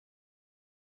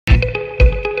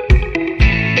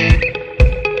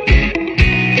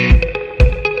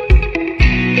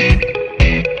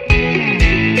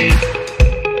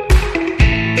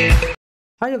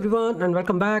Hi everyone and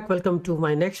welcome back. Welcome to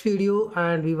my next video,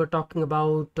 and we were talking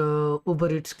about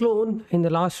UberEats Clone. In the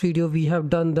last video we have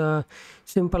done the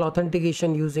simple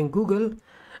authentication using Google,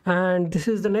 and this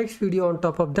is the next video on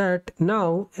top of that.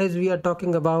 Now as we are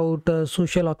talking about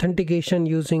social authentication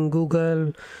using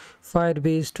Google,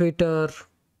 Firebase, Twitter,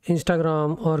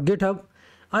 Instagram or GitHub,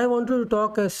 I wanted to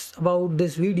talk about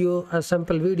this video, a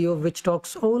sample video which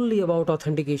talks only about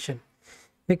authentication.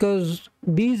 Because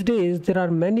these days there are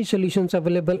many solutions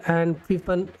available, and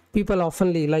people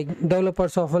oftenly, like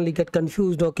developers oftenly, get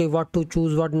confused. Okay, what to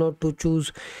choose, what not to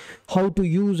choose, how to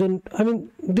use, and I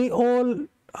mean they all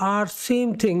are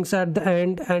same things at the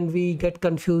end, and we get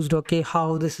confused. Okay,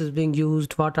 how this is being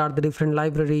used, what are the different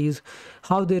libraries,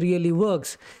 how they really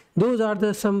works. Those are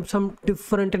the some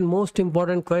different and most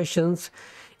important questions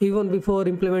even before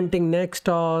implementing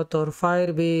nextAuth or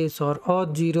Firebase or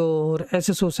auth0 or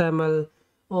SSR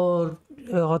or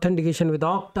authentication with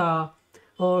Okta,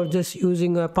 or just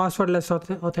using a passwordless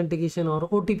authentication or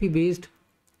OTP based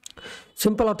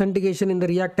simple authentication in the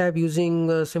React app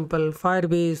using simple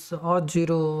Firebase, auth0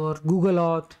 or Google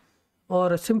Auth,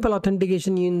 or a simple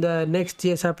authentication in the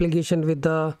Next.js application with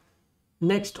the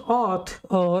nextAuth,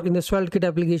 or in the SvelteKit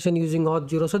application using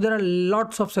auth0. So there are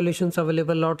lots of solutions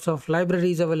available, lots of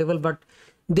libraries available, but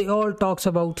they all talks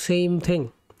about same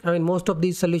thing. I mean, most of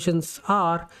these solutions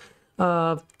are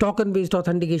token based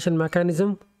authentication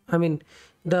mechanism. I mean,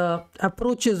 the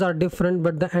approaches are different,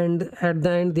 but at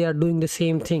the end they are doing the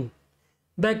same thing.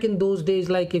 Back in those days,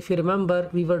 like if you remember,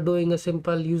 we were doing a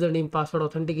simple username password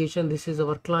authentication. This is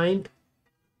our client,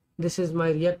 this is my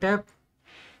React app.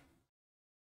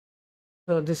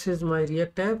 So this is my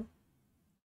React app.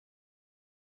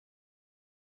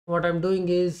 What I'm doing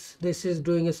is, this is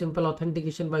doing a simple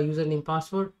authentication by username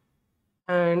password,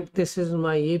 and this is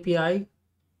my API.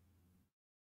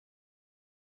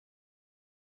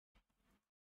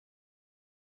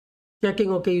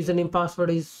 Checking, okay, username password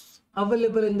is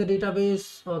available in the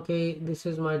database. Okay, this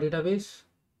is my database.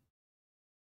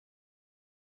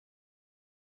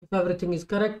 If everything is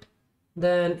correct,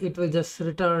 then it will just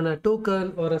return a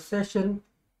token or a session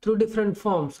through different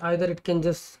forms. Either it can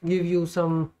just give you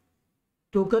some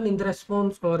token in the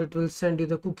response, or it will send you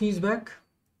the cookies back,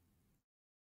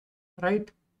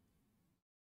 right?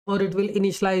 Or it will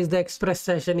initialize the express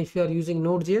session if you are using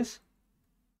Node.js.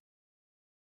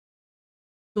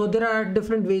 So there are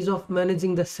different ways of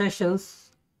managing the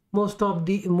sessions.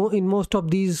 In most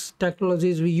of these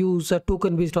technologies, we use a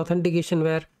token based authentication,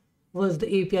 where once the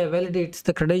API validates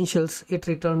the credentials, it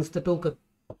returns the token.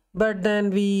 But then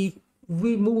we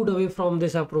moved away from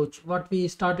this approach. What we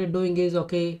started doing is,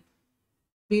 okay,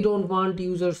 we don't want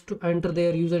users to enter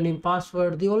their username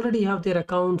password. They already have their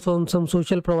accounts on some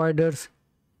social providers.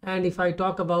 And if I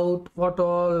talk about what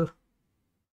all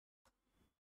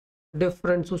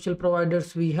different social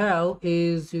providers we have,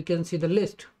 is you can see the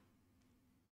list: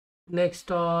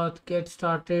 nextAuth, get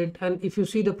started. And if you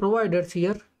see the providers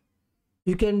here,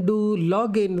 you can do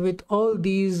login with all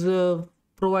these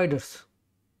providers.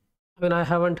 I mean, I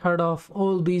haven't heard of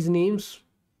all these names: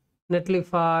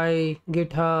 Netlify,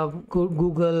 GitHub,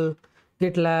 Google,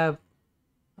 GitLab,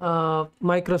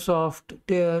 Microsoft,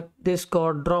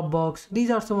 Discord, Dropbox.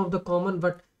 These are some of the common,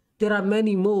 but there are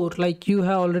many more. Like you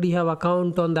already have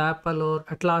account on the Apple or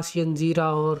Atlassian, Jira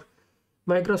or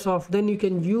Microsoft, then you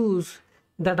can use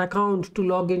that account to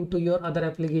log into your other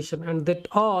application, and that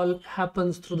all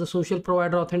happens through the social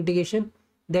provider authentication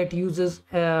that uses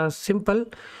a simple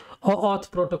auth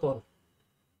protocol.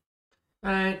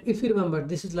 And if you remember,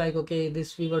 this is like, okay,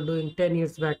 this we were doing 10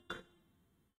 years back.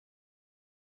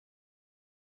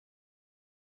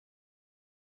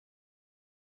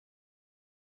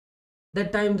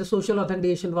 That time the social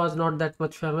authentication was not that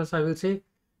much famous, I will say.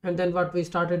 And then what we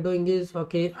started doing is,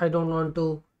 okay, I don't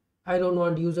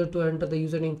want user to enter the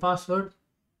username password.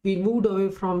 We moved away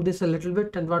from this a little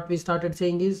bit, and what we started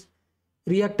saying is,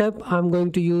 React app, I'm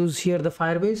going to use here the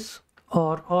Firebase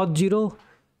or auth0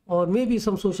 or maybe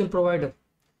some social provider,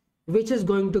 which is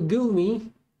going to give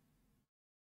me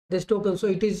this token. So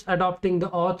it is adopting the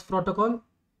auth protocol,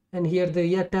 and here the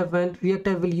React app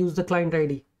will use the client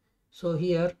ID. So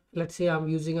here, let's say I'm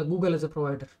using a Google as a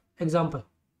provider example.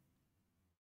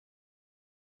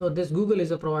 So this Google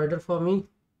is a provider for me.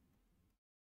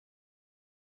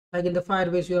 Like in the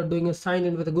Firebase, you are doing a sign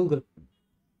in with a Google.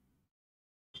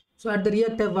 So at the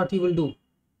React app, what you will do,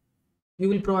 you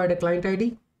will provide a client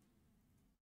ID,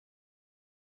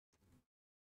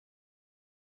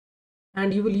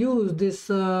 and you will use this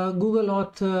Google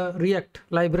Auth React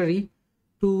library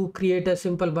to create a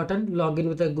simple button, login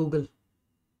with a Google,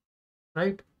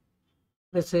 right?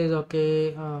 This is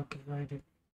okay. Okay, right.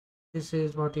 This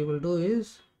is what you will do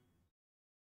is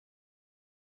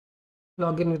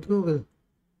log in with Google.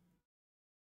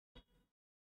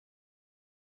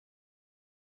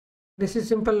 This is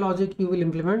simple logic you will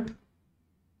implement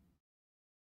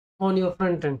on your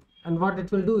front end, and what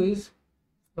it will do is,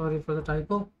 sorry for the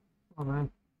typo, oh man.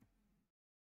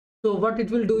 So what it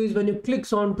will do is when you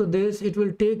click on to this, it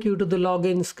will take you to the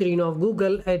login screen of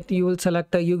Google, and you will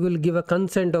select you will give a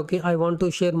consent. Okay, I want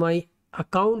to share my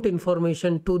account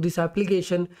information to this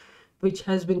application which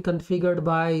has been configured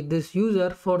by this user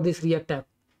for this React app.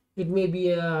 It may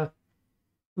be a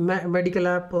medical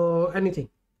app or anything,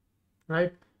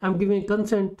 right? I'm giving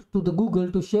consent to the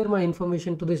Google to share my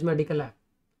information to this medical app.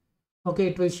 Okay,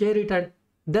 it will share it, and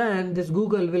then this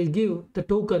Google will give the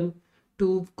token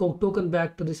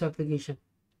back to this application.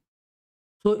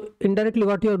 So indirectly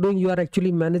what you are doing, you are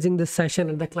actually managing the session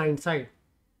at the client side.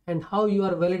 And how you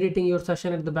are validating your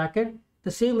session at the backend?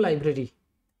 The same library.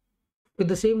 With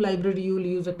the same library, you will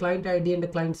use a client ID and a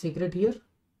client secret here.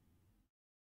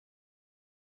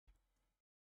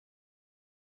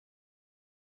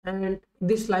 And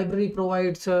this library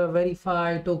provides a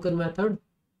verify token method.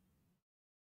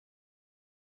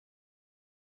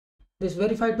 This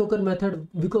verify token method,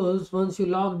 because once you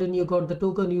logged in, you got the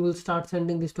token, you will start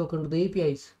sending this token to the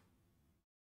APIs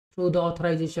through the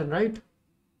authorization, right?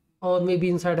 Or maybe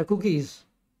inside a cookies.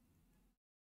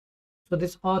 So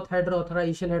this auth header,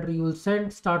 authorization header, you will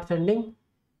start sending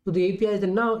to the APIs,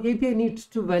 and now API needs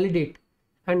to validate.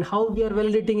 And how we are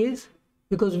validating is,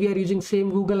 because we are using same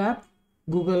Google app,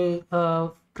 Google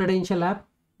credential app,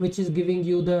 which is giving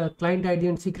you the client ID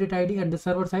and secret ID at the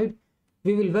server side.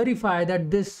 We will verify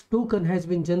that this token has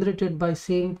been generated by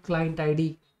same client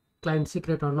ID, client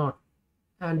secret or not.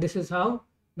 And this is how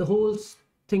the whole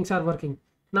things are working.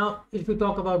 Now, if we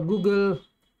talk about Google,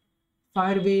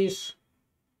 Firebase,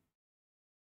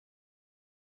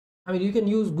 I mean, you can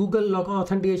use Google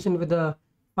authentication with the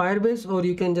Firebase, or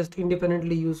you can just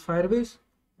independently use Firebase.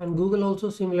 And Google also,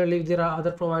 similarly, there are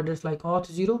other providers like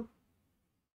auth0.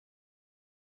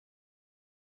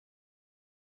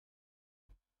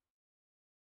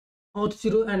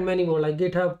 Auth0 and many more like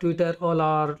GitHub, Twitter, all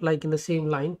are like in the same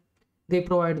line. They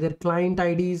provide their client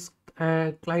IDs.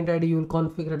 Client ID you will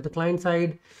configure at the client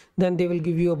side. Then they will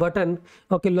give you a button.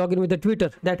 Okay, log in with the Twitter.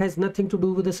 That has nothing to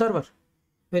do with the server.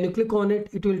 When you click on it,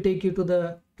 it will take you to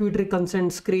the Twitter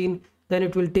consent screen. Then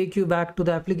it will take you back to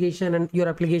the application, and your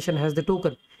application has the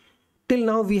token. Till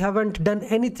now, we haven't done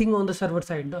anything on the server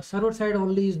side. The server side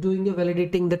only is doing the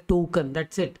validating the token.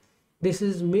 That's it. This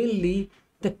is mainly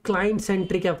the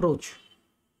client-centric approach.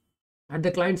 At the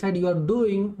client side, you are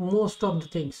doing most of the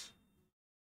things,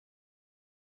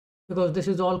 because this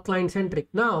is all client-centric.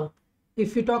 Now,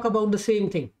 if we talk about the same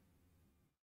thing,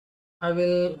 I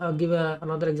will give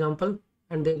another example,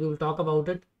 and then we will talk about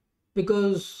it,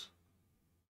 because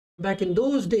back in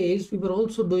those days, we were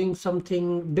also doing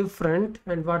something different,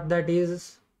 and what that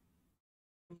is,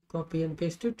 copy and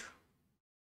paste it.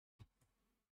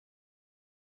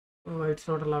 Oh, it's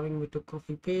not allowing me to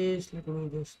copy paste. Let me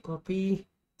just copy.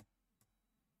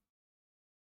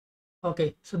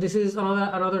 Okay, so this is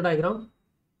another diagram.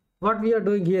 What we are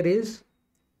doing here is,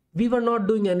 we were not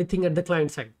doing anything at the client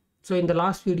side. So in the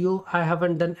last video, I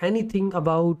haven't done anything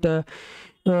about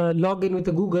login with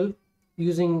the Google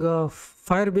using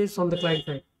Firebase on the client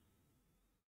side.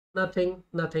 Nothing.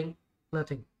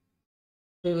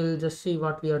 We will just see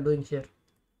what we are doing here.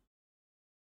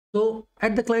 So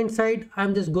at the client side,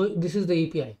 I'm just going, this is the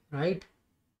API, right?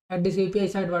 At this API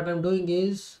side, what I'm doing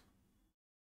is,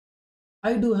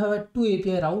 I do have two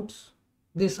API routes.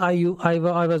 This I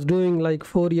was doing like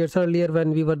 4 years earlier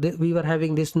when we were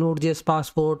having this Node.js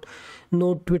passport,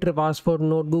 Node Twitter passport,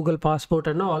 Node Google passport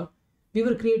and all. We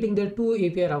were creating their two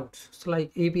API routes. So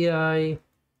like API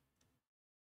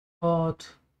auth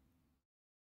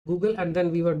Google, and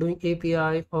then we were doing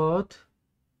API auth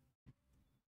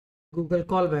Google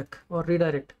callback or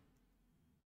redirect.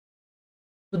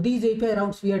 So these API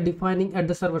routes we are defining at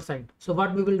the server side. So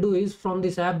what we will do is, from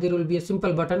this app, there will be a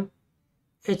simple button,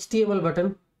 HTML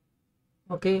button.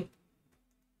 Okay.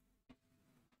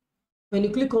 When you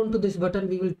click onto this button,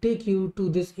 we will take you to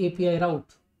this API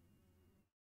route.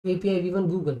 API v1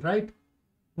 Google, right?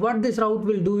 What this route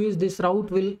will do is, this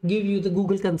route will give you the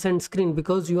Google consent screen,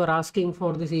 because you are asking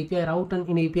for this API route, and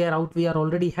in API route we are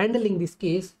already handling this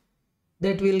case.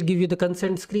 That will give you the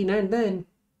consent screen, and then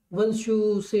once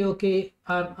you say okay,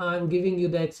 I'm giving you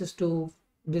the access to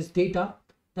this data,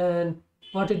 then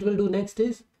what it will do next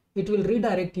is, it will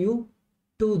redirect you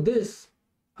to this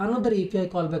another API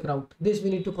callback route. This we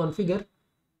need to configure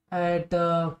at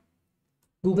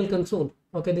Google console.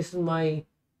 Okay, this is my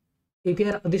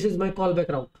API, this is my callback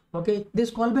route. Okay,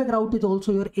 this callback route is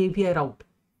also your API route.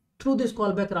 Through this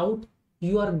callback route,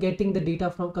 you are getting the data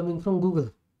from coming from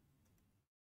Google.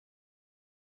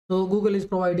 So Google is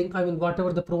providing, I mean,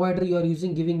 whatever the provider you are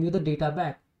using, giving you the data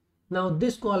back. Now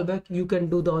this callback, you can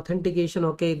do the authentication.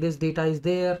 Okay, this data is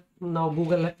there. Now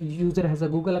Google user has a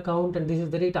Google account and this is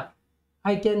the data.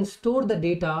 I can store the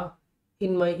data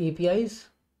in my APIs.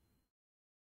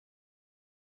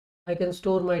 I can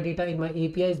store my data in my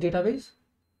APIs database.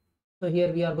 So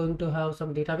here we are going to have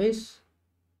some database.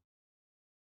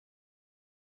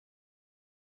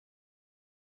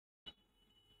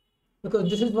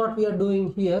 Because this is what we are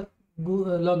doing here.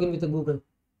 Log in with the Google.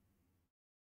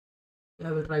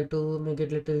 I will try to make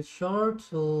it little short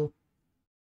so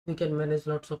we can manage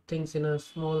lots of things in a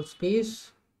small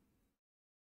space.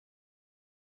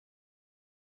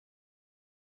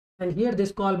 And here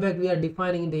this callback we are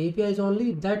defining in the APIs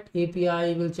only. That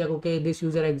API will check, okay, this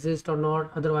user exists or not.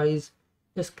 Otherwise,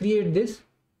 just create this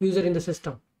user in the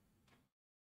system.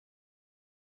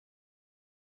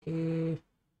 Okay.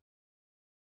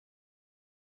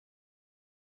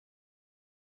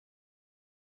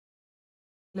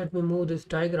 Let me move this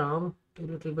diagram to a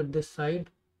little bit this side.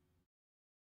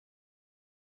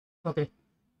 Okay,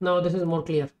 now this is more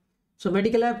clear. So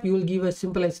medical app, you will give a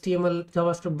simple HTML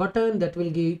JavaScript button that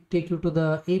will take you to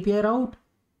the API route.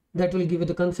 That will give you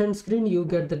the consent screen. You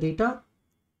get the data.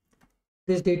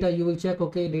 This data you will check,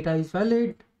 okay, data is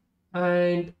valid,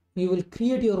 and you will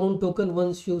create your own token.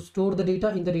 Once you store the data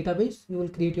in the database, you will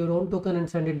create your own token and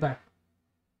send it back.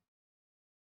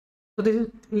 So this is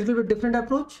a little bit different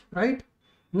approach, right?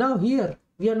 Now here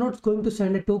we are not going to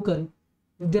send a token.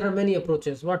 There are many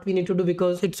approaches. What we need to do,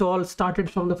 because it's all started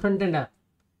from the front end app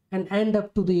and end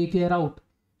up to the API route.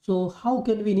 So how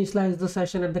can we initialize the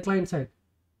session at the client side?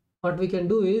 What we can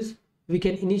do is we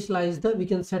can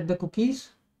set the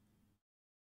cookies,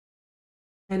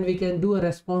 and we can do a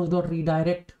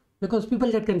response.redirect, because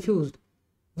people get confused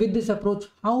with this approach.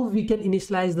 How we can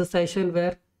initialize the session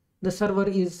where the server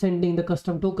is sending the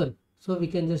custom token? So we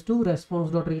can just do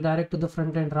response.redirect to the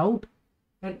front end route,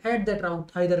 and at that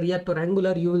route, either React or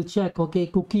Angular, you will check, okay,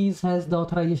 cookies has the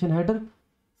authorization header,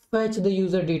 fetch the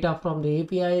user data from the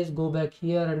APIs, go back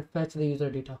here and fetch the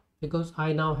user data, because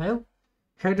I now have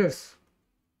headers.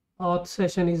 Auth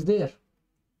session is there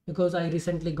because I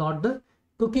recently got the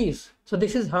cookies. So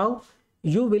this is how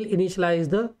you will initialize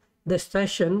the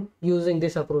session using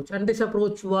this approach. And this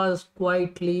approach was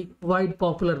quite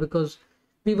popular because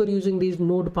we were using this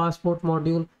node passport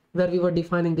module where we were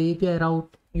defining the API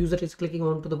route. User is clicking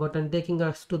onto the button, taking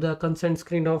us to the consent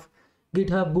screen of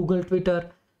GitHub, Google, Twitter.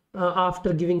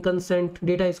 After giving consent,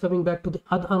 data is coming back to the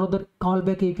another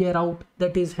callback API route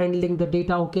that is handling the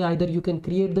data. Okay, either you can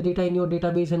create the data in your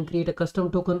database and create a custom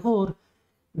token, or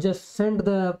just send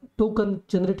the token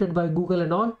generated by Google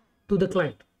and all to the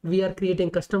client. We are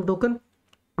creating custom token.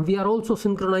 We are also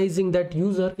synchronizing that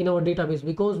user in our database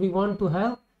because we want to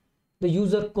have the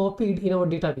user copied in our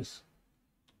database.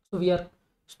 So we are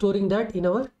storing that in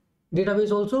our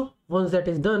database also. Once that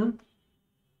is done,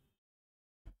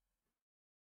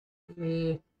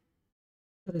 there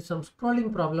is some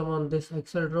scrolling problem on this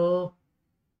Excel row.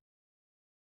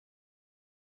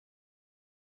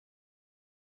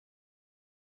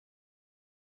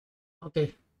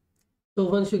 Okay, so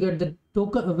once you get the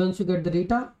token, once you get the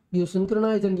data, you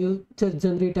synchronize and you just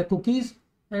generate a cookies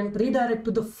and redirect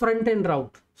to the front end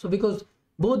route. So because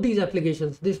both these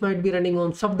applications, this might be running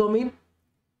on subdomain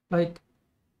like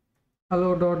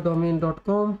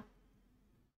hello.domain.com,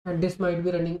 and this might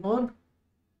be running on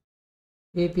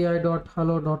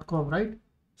api.hello.com, right?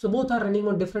 So both are running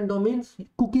on different domains.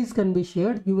 Cookies can be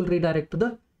shared. You will redirect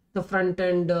to the front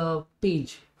end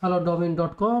page,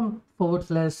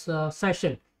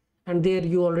 hello.domain.com/session, and there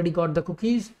you already got the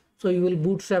cookies. So you will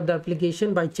bootstrap the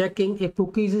application by checking if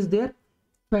cookies is there,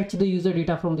 fetch the user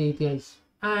data from the APIs.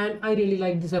 And I really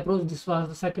like this approach. This was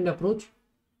the second approach,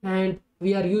 and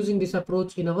we are using this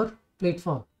approach in our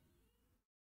platform.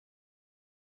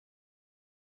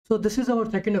 So this is our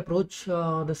second approach,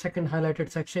 the second highlighted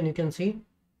section you can see.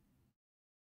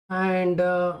 And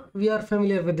we are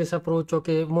familiar with this approach.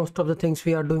 Okay, most of the things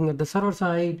we are doing at the server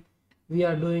side, we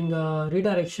are doing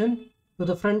redirection to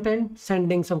the front end,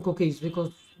 sending some cookies,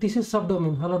 because this is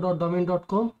subdomain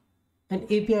hello.domain.com and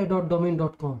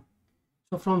api.domain.com.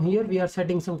 So from here we are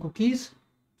setting some cookies.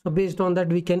 So based on that,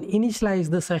 we can initialize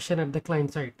the session at the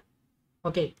client side.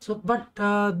 Okay, so but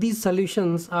these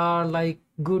solutions are like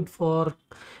good for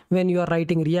when you are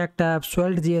writing React apps,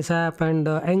 Svelte.js app, and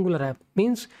Angular app,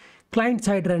 means client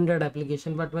side rendered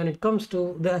application. But when it comes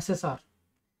to the SSR,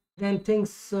 then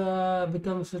things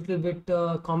becomes a little bit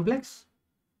complex.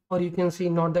 or you can see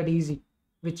not that easy,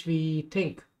 which we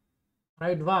think,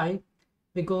 right? Why?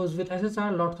 Because with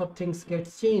SSR, lots of things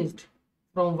get changed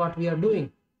from what we are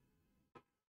doing.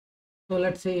 So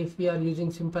let's say if we are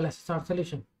using simple SSR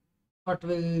solution, what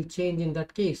will change in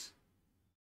that case?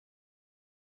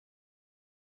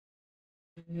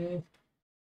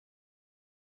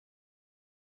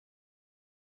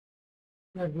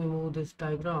 Let me move this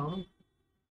diagram.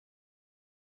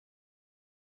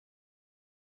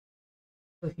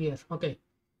 So here, okay.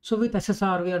 So with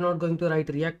SSR, we are not going to write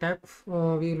React app.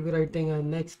 We will be writing a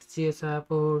Next.js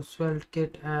app or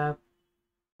SvelteKit app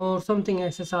or something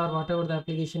SSR, whatever the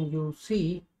application you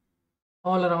see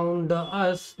all around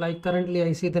us. Like currently,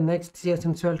 I see the Next.js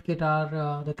and SvelteKit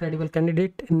are the credible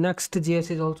candidate.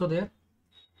 Next.js is also there.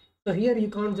 So here you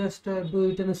can't just do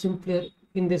it in a simpler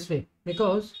in this way,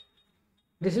 because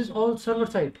this is all server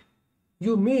side.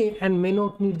 You may and may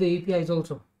not need the APIs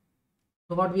also.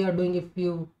 So what we are doing, if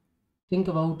you think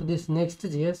about this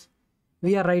Next.js,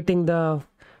 we are writing the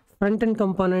front-end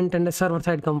component and the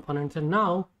server-side components. And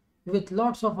now with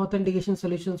lots of authentication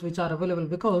solutions which are available,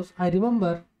 because I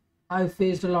remember I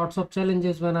faced lots of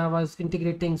challenges when I was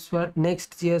integrating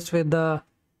Next.js with the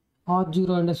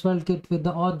Auth0 and the SvelteKit with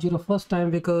the Auth0 first time,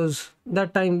 because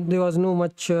that time there was no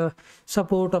much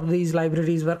support of these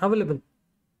libraries were available.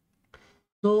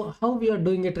 So how we are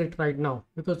doing it right now,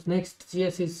 because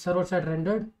Next.js is server-side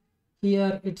rendered.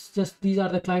 Here it's just these are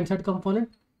the client-side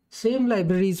component. Same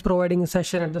library is providing a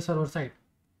session at the server side.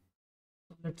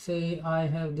 So let's say I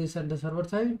have this at the server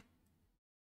side.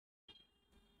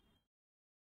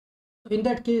 In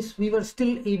that case, we were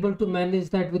still able to manage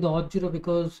that with Auth0,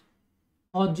 because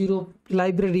Auth0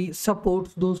 library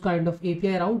supports those kind of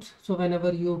API routes. So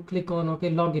whenever you click on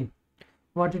login,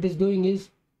 what it is doing is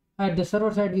at the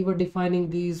server side we were defining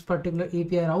these particular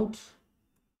API routes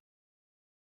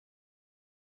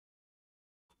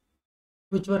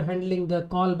which were handling the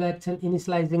callbacks and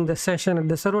initializing the session at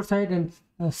the server side, and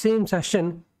same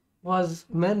session was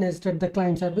managed at the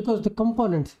client side, because the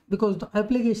components, because the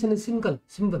application is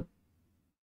simple.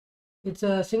 It's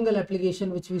a single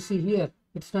application which we see here.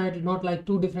 It's not like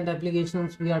two different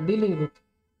applications we are dealing with.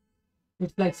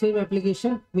 It's like same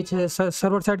application which has a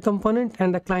server side component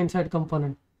and a client side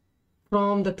component.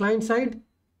 From the client side,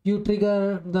 you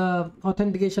trigger the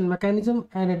authentication mechanism,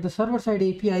 and at the server side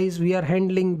APIs, we are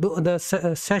handling the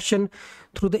session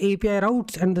through the API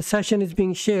routes, and the session is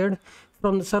being shared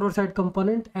from the server side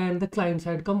component and the client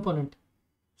side component.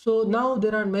 So now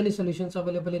there are many solutions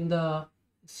available in the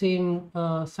same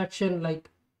section. Like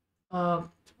I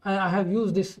have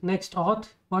used this nextAuth.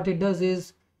 What it does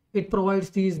is it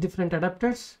provides these different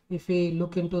adapters. If we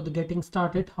look into the getting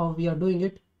started, how we are doing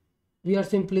it, we are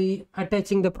simply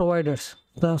attaching the providers.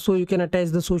 So you can attach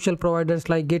the social providers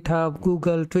like GitHub,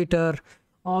 Google, Twitter,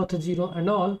 Auth0 and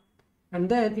all. And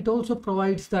then it also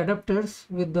provides the adapters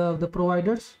with the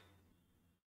providers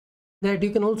that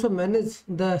you can also manage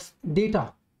the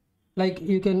data. Like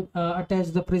you can attach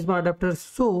the Prisma adapters.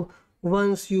 So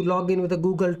once you log in with the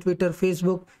Google, Twitter,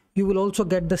 Facebook, you will also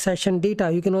get the session data.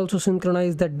 You can also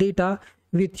synchronize that data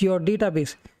with your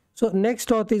database. So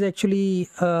nextAuth is actually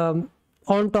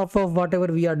on top of whatever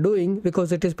we are doing,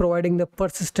 because it is providing the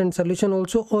persistent solution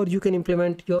also, or you can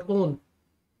implement your own.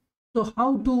 So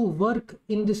how to work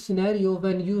in this scenario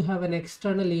when you have an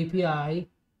external API?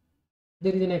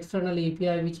 There is an external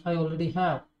API which I already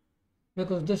have,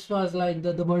 because this was like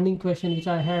the burning question which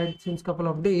I had since couple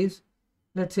of days.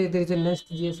 Let's say there is a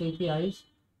Next.js APIs,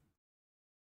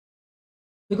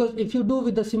 because if you do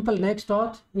with the simple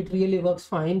nextAuth, it really works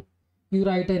fine. You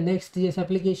write a Next.js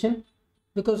application,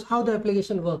 because how the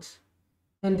application works,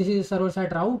 and this is server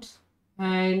side routes,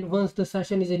 and once the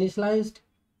session is initialized,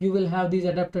 you will have these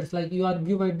adapters. Like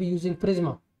you might be using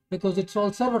Prisma, because it's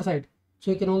all server side.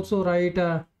 So you can also write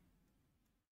a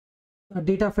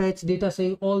data fetch, data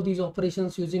save, all these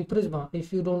operations using Prisma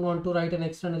if you don't want to write an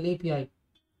external API.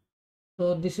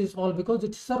 So this is all because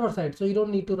it's server side, so you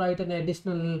don't need to write an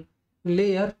additional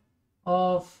layer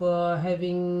of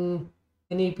having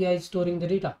an API storing the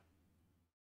data.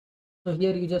 So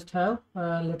here you just have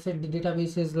let's say the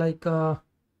database is like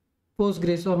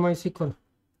Postgres or MySQL,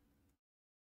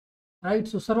 right?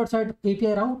 So server side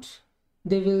API routes,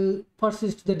 they will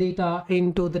persist the data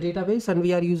into the database, and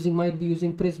we are might be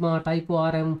using Prisma,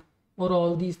 TypeORM, or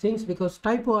all these things, because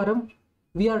TypeORM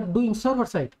we are doing server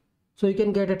side. So you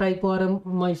can get a TypeORM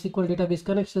MySQL database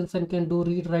connections and can do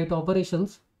read write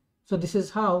operations. So this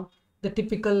is how the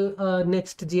typical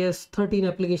Next.js 13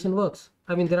 application works.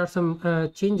 I mean, there are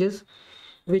some changes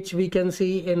which we can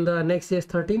see in the Next.js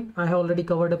 13. I have already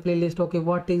covered a playlist. Okay,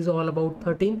 what is all about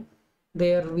 13?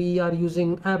 There we are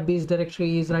using app-based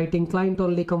directories, writing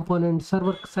client-only components,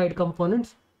 server-side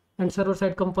components, and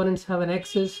server-side components have an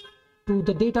access to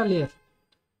the data layer.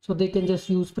 So they can just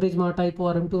use Prisma type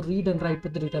ORM to read and write to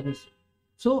the database.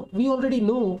 So we already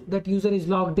know that user is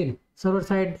logged in. Server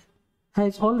side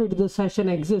has already the session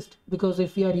exist, because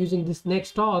if we are using this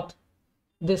nextAuth,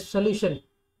 this solution,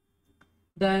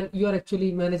 then you are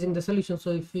actually managing the solution.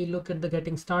 So if we look at the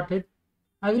getting started,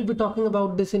 I will be talking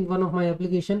about this in one of my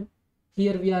application.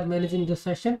 Here we are managing the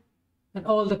session, and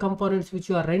all the components which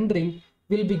you are rendering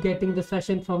will be getting the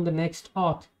session from the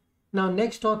nextAuth. Now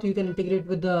nextAuth you can integrate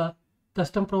with the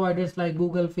custom providers like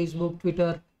Google, Facebook,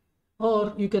 Twitter,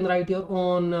 or you can write your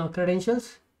own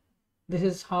credentials. This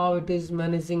is how it is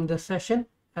managing the session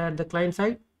at the client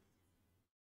side.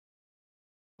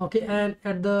 Okay, and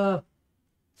at the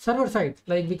server side,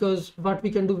 like, because what we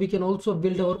can do, we can also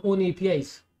build our own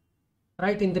APIs,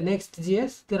 right? In the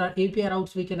Next.js, there are API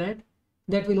routes we can add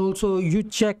that will also, you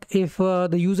check if the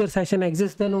user session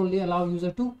exists, then only allow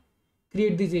user to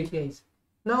create these APIs.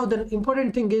 Now the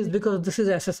important thing is, because this is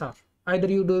SSR, either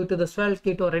you do it to the Svelte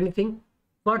kit or anything,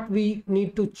 what we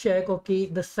need to check, okay,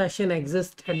 the session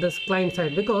exists at the client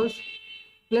side. Because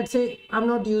let's say I'm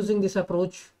not using this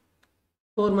approach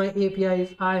for my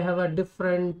APIs, I have a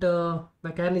different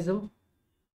mechanism.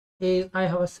 I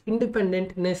have an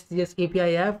independent Nest.js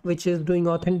API app which is doing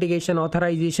authentication,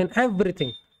 authorization,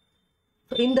 everything.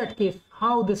 So in that case,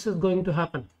 how this is going to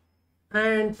happen?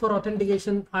 And for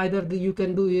authentication, either you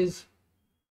can do is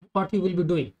what you will be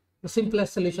doing. The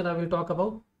simplest solution I will talk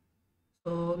about.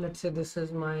 So let's say this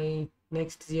is my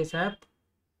Next.js app.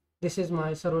 This is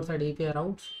my server-side API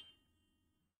routes.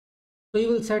 So you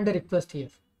will send a request here.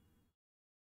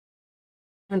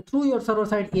 And through your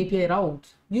server-side API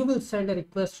routes, you will send a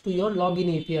request to your login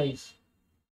APIs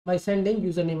by sending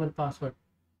username and password.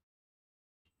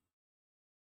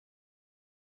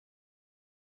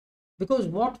 Because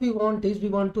what we want is, we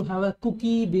want to have a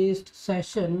cookie-based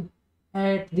session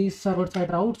at these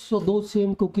server-side routes, so those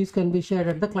same cookies can be shared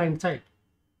at the client side.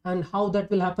 And how that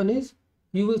will happen is,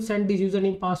 you will send this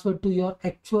username password to your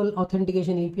actual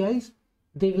authentication APIs.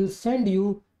 They will send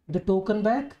you the token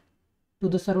back to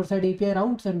the server-side API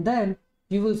routes, and then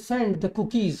you will send the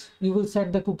cookies. You will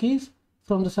set the cookies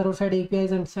from the server-side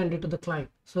APIs and send it to the client.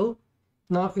 So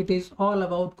now it is all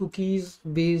about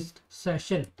cookies-based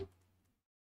session.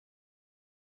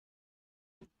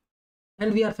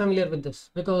 And we are familiar with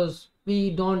this because we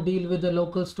don't deal with the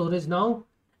local storage now.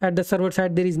 At the server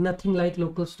side, there is nothing like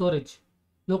local storage.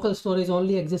 Local storage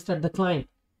only exists at the client.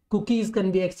 Cookies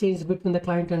can be exchanged between the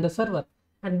client and the server.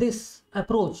 And this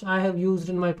approach I have used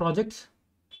in my projects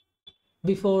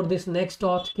before this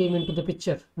nextAuth came into the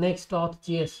picture,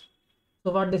 nextAuth.js.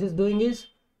 So what this is doing is,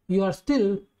 you are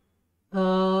still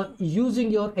using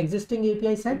your existing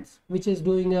API sets, which is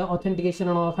doing authentication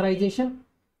and authorization.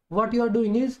 What you are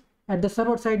doing is, at the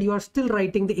server side, you are still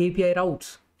writing the API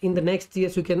routes. In the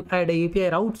Next.js, you can add API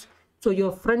routes. So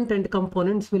your front-end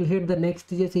components will hit the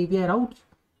Next.js API routes.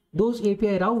 Those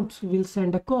API routes will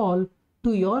send a call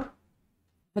to your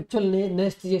actual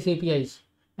Next.js APIs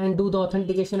and do the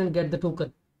authentication and get the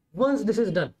token. Once this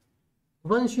is done,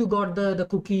 once you got the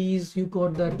cookies, you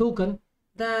got the token,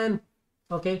 then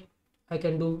okay, I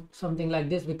can do something like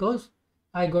this because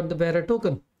I got the bearer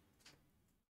token.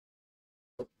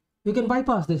 You can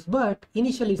bypass this, but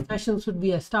initially sessions should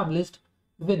be established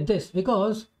with this,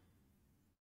 because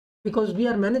we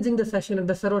are managing the session at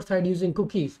the server side using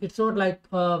cookies. It's not like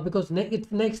because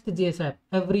it's Next.js app,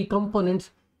 every component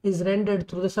is rendered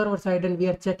through the server side and we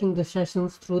are checking the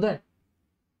sessions through that.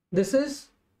 This is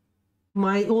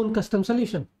my own custom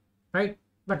solution, right?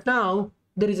 But now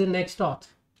there is a nextAuth.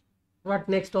 What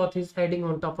nextAuth is adding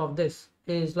on top of this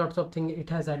is lots of things it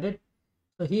has added.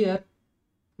 So here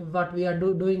what we are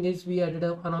doing is, we added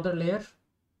another layer,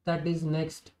 that is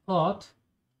nextAuth.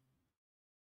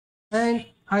 And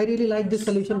I really like this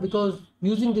solution because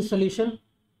using this solution,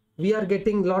 we are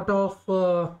getting lot of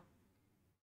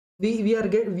we are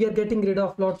getting rid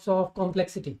of lots of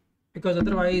complexity, because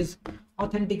otherwise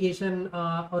authentication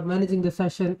or managing the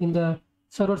session in the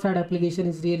server side application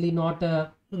is really not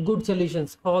a good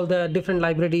solutions. All the different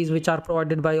libraries which are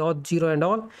provided by auth0 and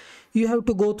all, you have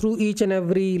to go through each and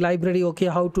every library. Okay,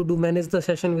 how to do manage the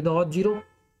session with auth0,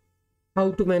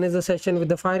 how to manage the session with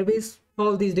the firebase,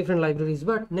 all these different libraries.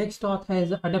 But nextAuth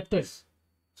has adapters.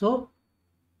 So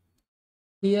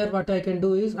here what I can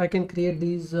do is, I can create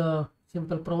these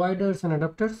simple providers and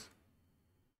adapters.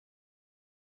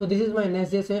 So this is my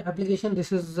Nest.js application.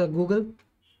 This is Google.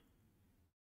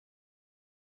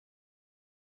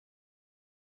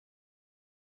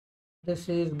 This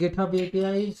is GitHub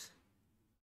APIs.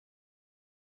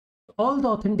 all the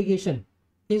authentication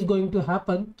is going to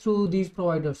happen through these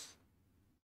providers.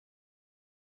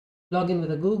 Login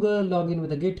with a Google, login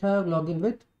with a GitHub, login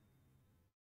with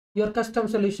your custom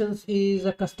solutions is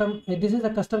a custom. This is a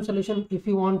custom solution. If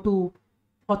you want to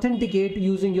authenticate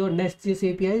using your nextJS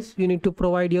APIs, you need to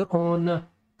provide your own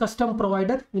custom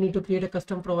provider. You need to create a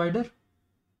custom provider.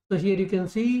 So here you can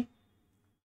see,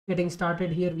 getting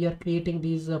started here, we are creating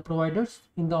these providers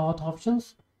in the auth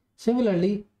options.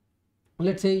 Similarly,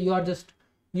 let's say you are just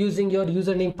using your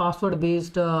username password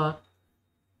based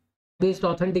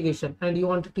authentication and you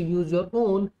wanted to use your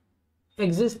own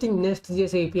existing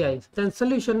nextJS APIs, then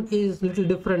solution is little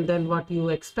different than what you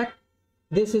expect.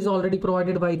 This is already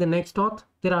provided by the nextAuth.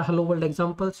 There are hello world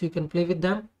examples, you can play with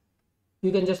them.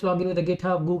 You can just log in with the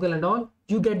GitHub, Google and all.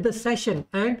 You get the session,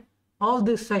 and all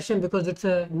this session, because it's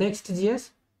a nextJS,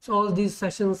 so all these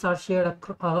sessions are shared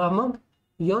among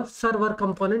your server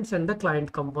components and the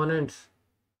client components.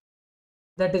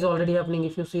 That is already happening.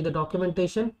 If you see the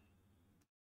documentation,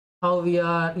 how we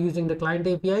are using the client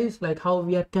APIs, like how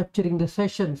we are capturing the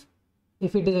sessions.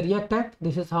 If it is a React app,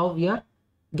 this is how we are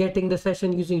getting the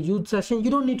session using use session. You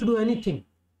don't need to do anything.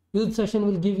 Use session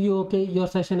will give you, okay, your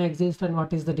session exists and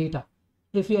what is the data.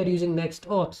 If you are using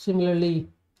nextAuth, similarly,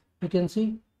 you can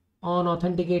see on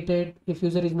authenticated, if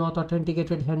user is not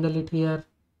authenticated, handle it here.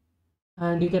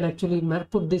 And you can actually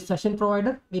put this session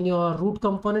provider in your root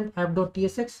component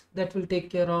app.tsx. That will take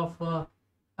care of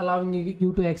allowing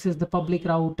you to access the public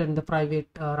route and the private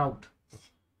route.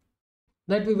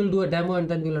 That we will do a demo and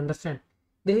then we'll understand.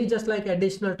 This is just like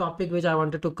additional topic which I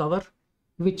wanted to cover,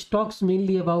 which talks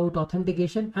mainly about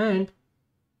authentication. And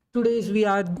today's we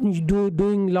are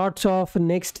doing lots of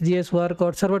nextJS work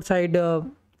or server side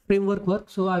framework work.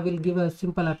 So I will give a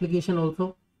simple application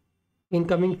also. In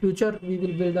coming future, we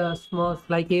will build a small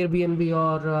like Airbnb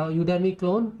or Udemy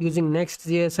clone using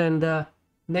nextJS and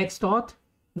nextAuth,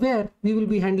 where we will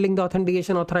be handling the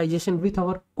authentication authorization with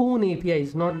our own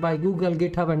APIs, not by Google,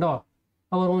 GitHub and all,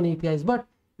 our own APIs, but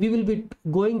we will be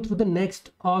going through the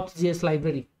nextAuth.js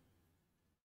library.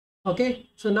 Okay,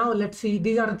 so now let's see,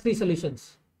 these are the 3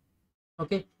 solutions.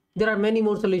 Okay, there are many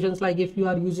more solutions, like if you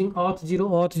are using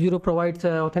auth0 provides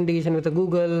authentication with a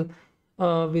Google,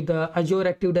 with the Azure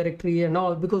Active Directory and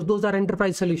all, because those are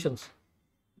enterprise solutions.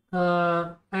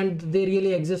 And they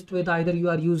really exist with either you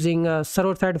are using a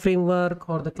server-side framework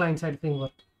or the client-side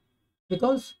framework.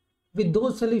 Because with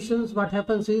those solutions, what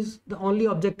happens is the only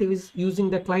objective is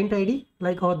using the client ID,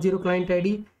 like auth0 client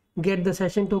ID, get the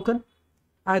session token.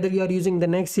 Either you are using the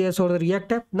Next.js or the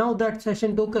React app. Now that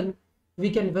session token,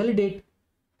 we can validate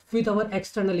with our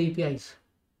external APIs.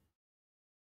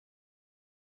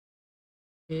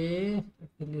 Okay,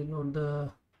 let me reload the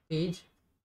page.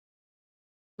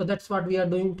 So that's what we are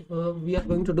doing. We are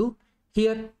going to do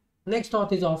here.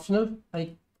 NextAuth is optional.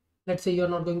 Like, let's say you are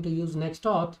not going to use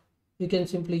nextAuth, you can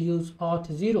simply use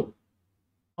auth0.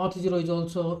 Auth0 is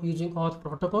also using auth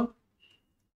protocol.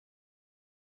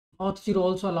 Auth0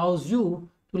 also allows you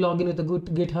to log in with a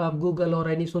GitHub, Google, or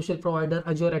any social provider,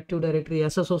 Azure Active Directory,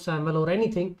 SSO SAML, or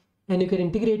anything, and you can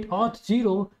integrate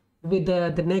auth0 with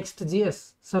the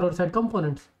Next.js server-side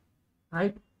components,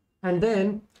 right? And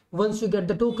then once you get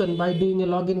the token by doing a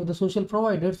login with the social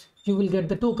providers, you will get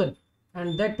the token,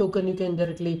 and that token you can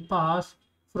directly pass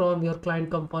from your client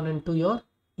component to your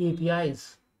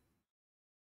APIs.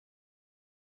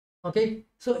 Okay,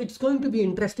 so it's going to be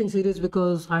interesting series,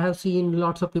 because I have seen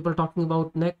lots of people talking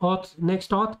about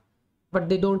nextAuth, but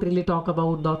they don't really talk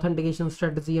about the authentication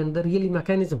strategy and the really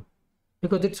mechanism,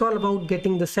 because it's all about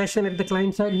getting the session at the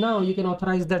client side. Now you can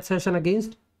authorize that session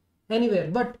against anywhere,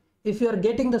 but if you are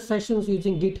getting the sessions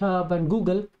using GitHub and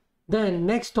Google, then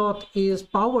nextAuth is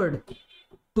powered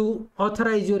to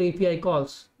authorize your API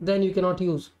calls. Then you cannot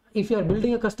use. If you are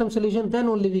building a custom solution, then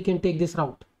only we can take this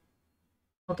route.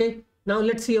 Okay, now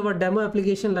let's see our demo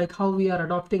application, like how we are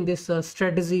adopting this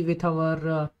strategy with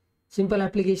our simple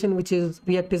application, which is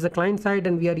React is the client side,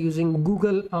 and we are using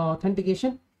Google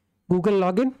authentication, Google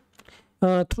login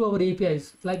through our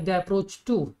APIs, like the approach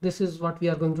 2. This is what we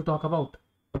are going to talk about.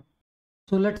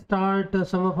 So let's start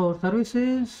some of our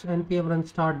services. npm run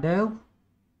start dev.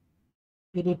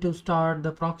 We need to start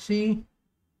the proxy,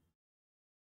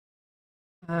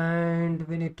 and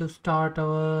we need to start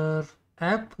our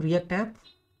app, React app.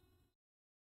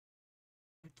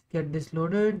 Let's get this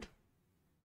loaded.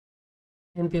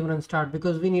 npm run start,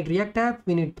 because we need React app,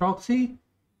 we need proxy,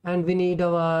 and we need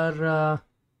our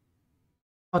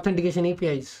authentication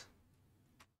APIs.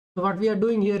 So what we are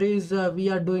doing here is we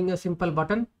are doing a simple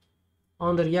button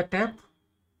on the React app,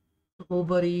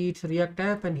 UberEats React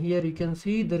app, and here you can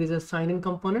see there is a sign-in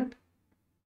component.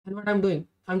 And what I'm doing,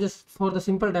 I'm just, for the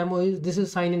simple demo, is this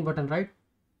is sign in button, right?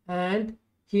 And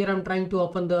here I'm trying to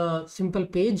open the simple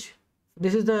page.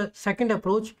 This is the second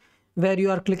approach, where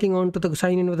you are clicking on to the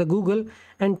sign in with the Google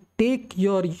and take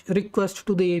your request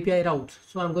to the API route.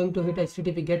 So I'm going to hit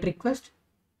HTTP GET request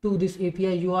to this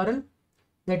API URL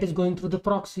that is going through the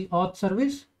proxy auth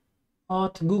service,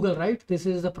 auth Google, right? This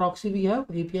is the proxy we have,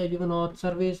 API given auth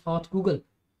service, auth Google.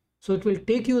 So it will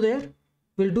take you there,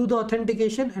 will do the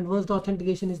authentication, and once the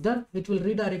authentication is done, it will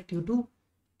redirect you to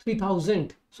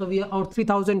 3000. So we are, our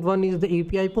 3001 is the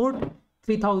API port,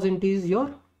 3000 is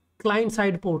your client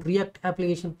side port, React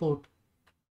application port.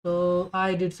 So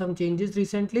I did some changes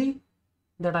recently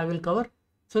that I will cover.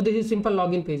 So this is simple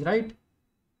login page, right?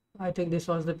 I think this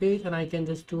was the page, and I can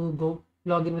just go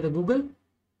log in with the Google.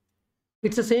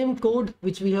 It's the same code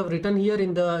which we have written here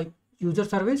in the user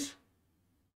service.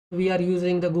 We are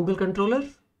using the Google controller.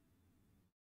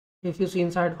 If you see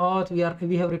inside auth,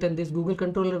 we have written this Google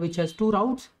controller which has two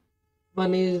routes.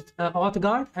 One is auth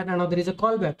guard, and another is a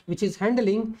callback, which is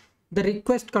handling the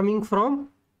request coming from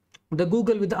the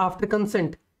Google with the after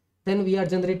consent. Then we are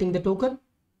generating the token.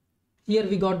 Here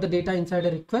we got the data inside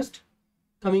a request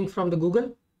coming from the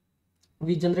Google.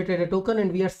 We generated a token,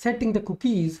 and we are setting the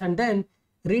cookies and then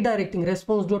redirecting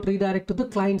response.redirect to the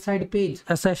client side page,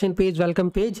 a session page,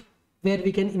 welcome page, where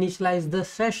we can initialize the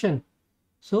session.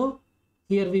 So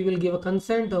here we will give a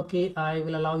consent. Okay, I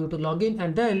will allow you to log in,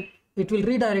 and then it will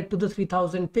redirect to the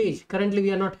 3000 page. Currently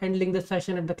we are not handling the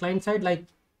session at the client side. Like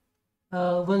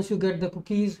once you get the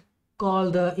cookies, call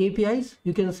the APIs,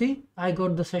 you can see I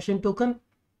got the session token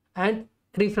and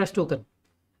refresh token.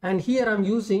 And here I'm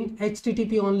using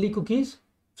HTTP only cookies,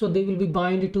 so they will be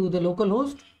bind to the local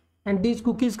host, and these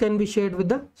cookies can be shared with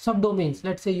the subdomains.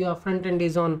 Let's say your front end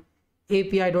is on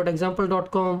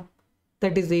api.example.com,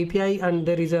 that is the API, and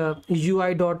there is a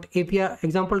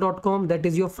ui.api.example.com, that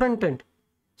is your front end.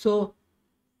 So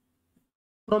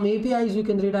from APIs you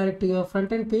can redirect to your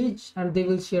front end page, and they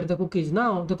will share the cookies.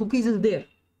 Now the cookies is there.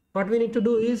 What we need to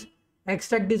do is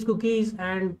extract these cookies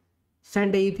and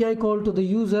send a API call to the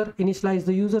user, initialize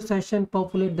the user session,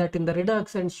 populate that in the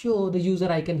Redux, and show the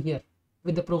user icon here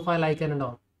with the profile icon and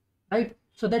all, right?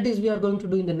 So that is we are going to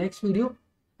do in the next video.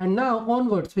 And now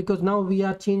onwards, because now we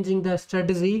are changing the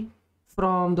strategy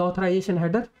from the authorization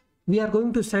header, we are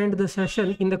going to send the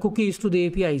session in the cookies to the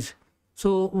APIs.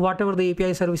 So whatever the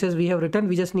API services we have written,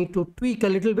 we just need to tweak a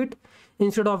little bit.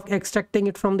 Instead of extracting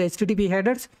it from the HTTP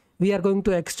headers, we are going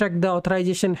to extract the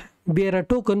authorization bearer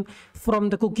token from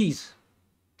the cookies.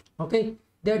 Okay,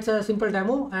 that's a simple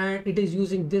demo, and it is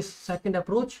using this second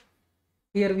approach.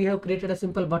 Here we have created a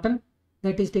simple button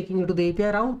that is taking you to the API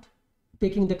route,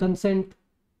 taking the consent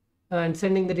and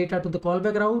sending the data to the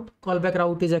callback route. Callback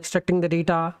route is extracting the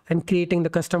data and creating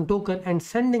the custom token and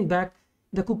sending back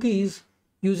the cookies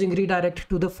using redirect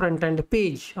to the front end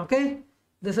page. Okay,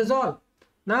 this is all.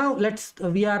 Now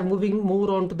we are moving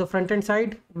more on to the front end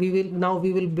side. We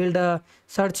will build a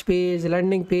search page,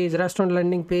 landing page, restaurant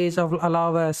landing page,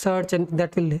 allow a search, and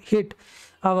that will hit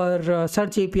our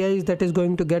search APIs, that is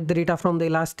going to get the data from the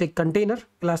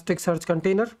Elasticsearch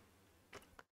container.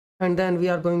 And then we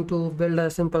are going to build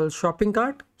a simple shopping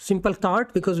cart,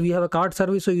 because we have a cart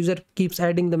service, so user keeps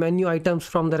adding the menu items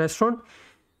from the restaurant.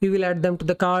 We will add them to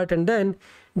the cart, and then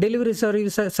delivery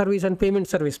service and payment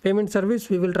service. Payment service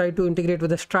we will try to integrate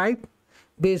with the Stripe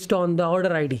based on the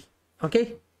order ID.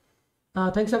 Okay,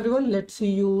 thanks everyone. Let's see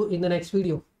you in the next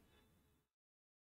video.